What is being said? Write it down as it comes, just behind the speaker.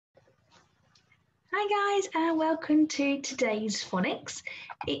Hi guys and welcome to today's phonics.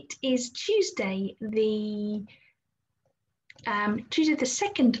 It is Tuesday the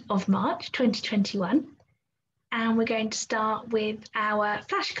 2nd of March 2021 and we're going to start with our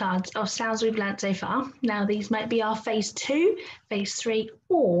flashcards of sounds we've learnt so far. Now these might be our phase 2, phase 3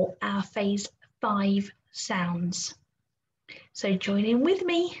 or our phase 5 sounds. So join in with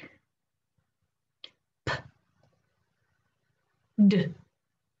me. P, D,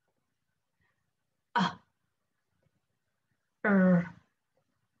 A,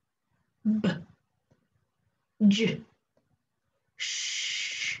 B, J,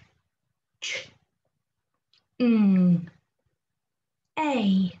 sh, ch,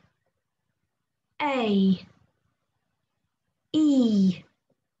 A,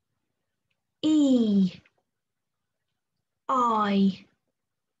 E,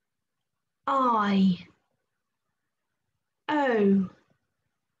 I, O,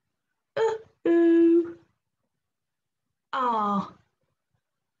 oo, ah,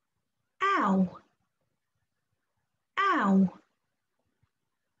 ow,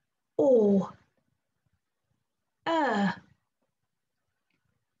 or, uh,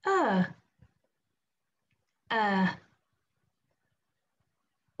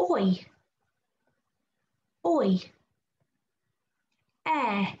 oi,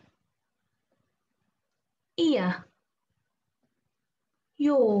 air, ear,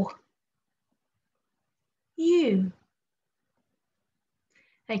 your, you.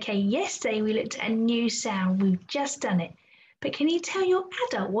 Okay, yesterday we looked at a new sound. We've just done it. But can you tell your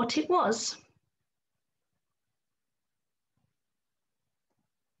adult what it was?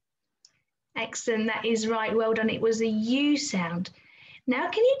 Excellent, that is right. Well done. It was a U sound. Now,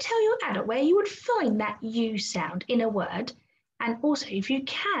 can you tell your adult where you would find that U sound in a word? And also, if you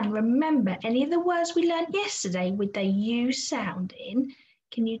can, remember any of the words we learned yesterday with the U sound in.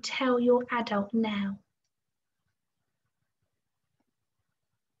 Can you tell your adult now?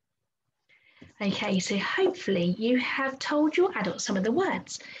 Okay, so hopefully you have told your adult some of the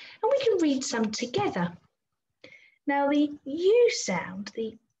words and we can read some together. Now the U sound,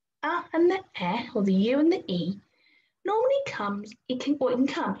 the and the E, or the U and the E, normally it can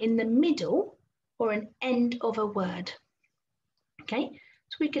come in the middle or an end of a word. Okay,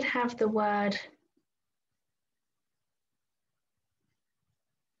 so we could have the word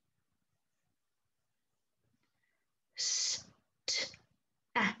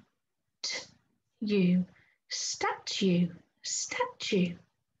you, statue, statue.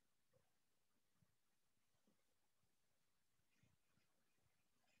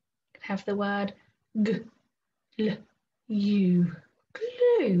 Have the word glue, glue,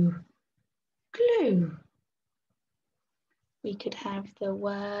 glue. We could have the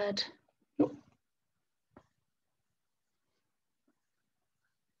word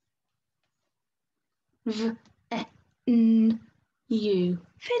venue,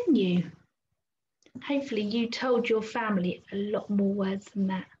 venue. Hopefully you told your family a lot more words than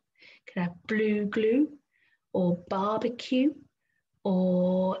that. You could have blue glue or barbecue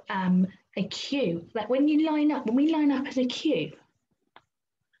or a queue. Like when we line up as a queue,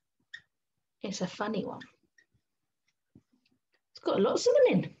 it's a funny one. It's got lots of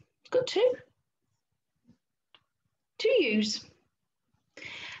them in. It's got two U's.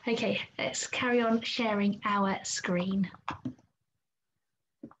 Okay, let's carry on sharing our screen.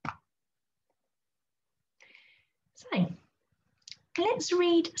 So let's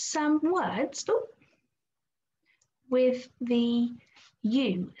read some words with the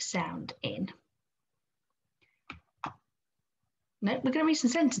U sound in. No, we're going to read some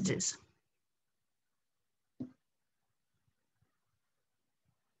sentences.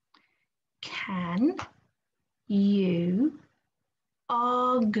 Can you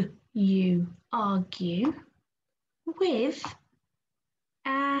argue with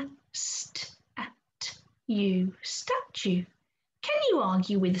a statue? Can you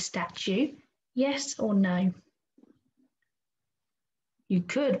argue with a statue? Yes or no? You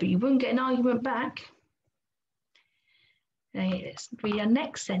could, but you wouldn't get an argument back. Okay, let's read our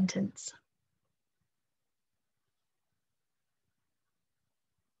next sentence.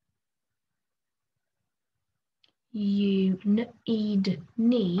 You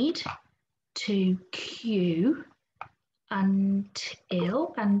need to queue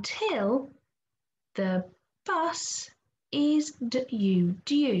until the bus is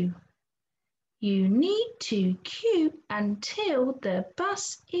due. You need to queue until the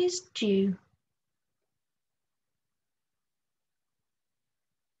bus is due.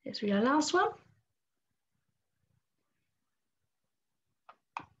 Let's read our last one.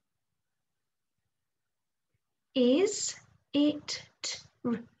 Is it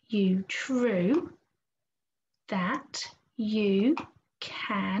true that you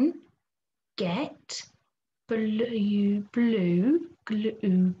can get blue glue.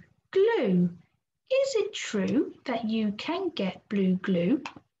 Is it true that you can get blue glue?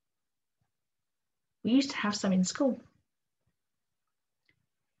 We used to have some in school.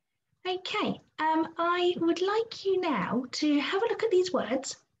 Okay, I would like you now to have a look at these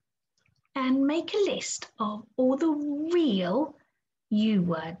words and make a list of all the real U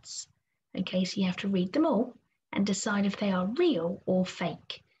words. Okay, so you have to read them all and decide if they are real or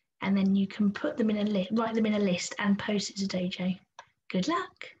fake. And then you can put them in a list, write them in a list and post it to Dojo. Good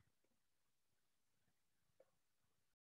luck.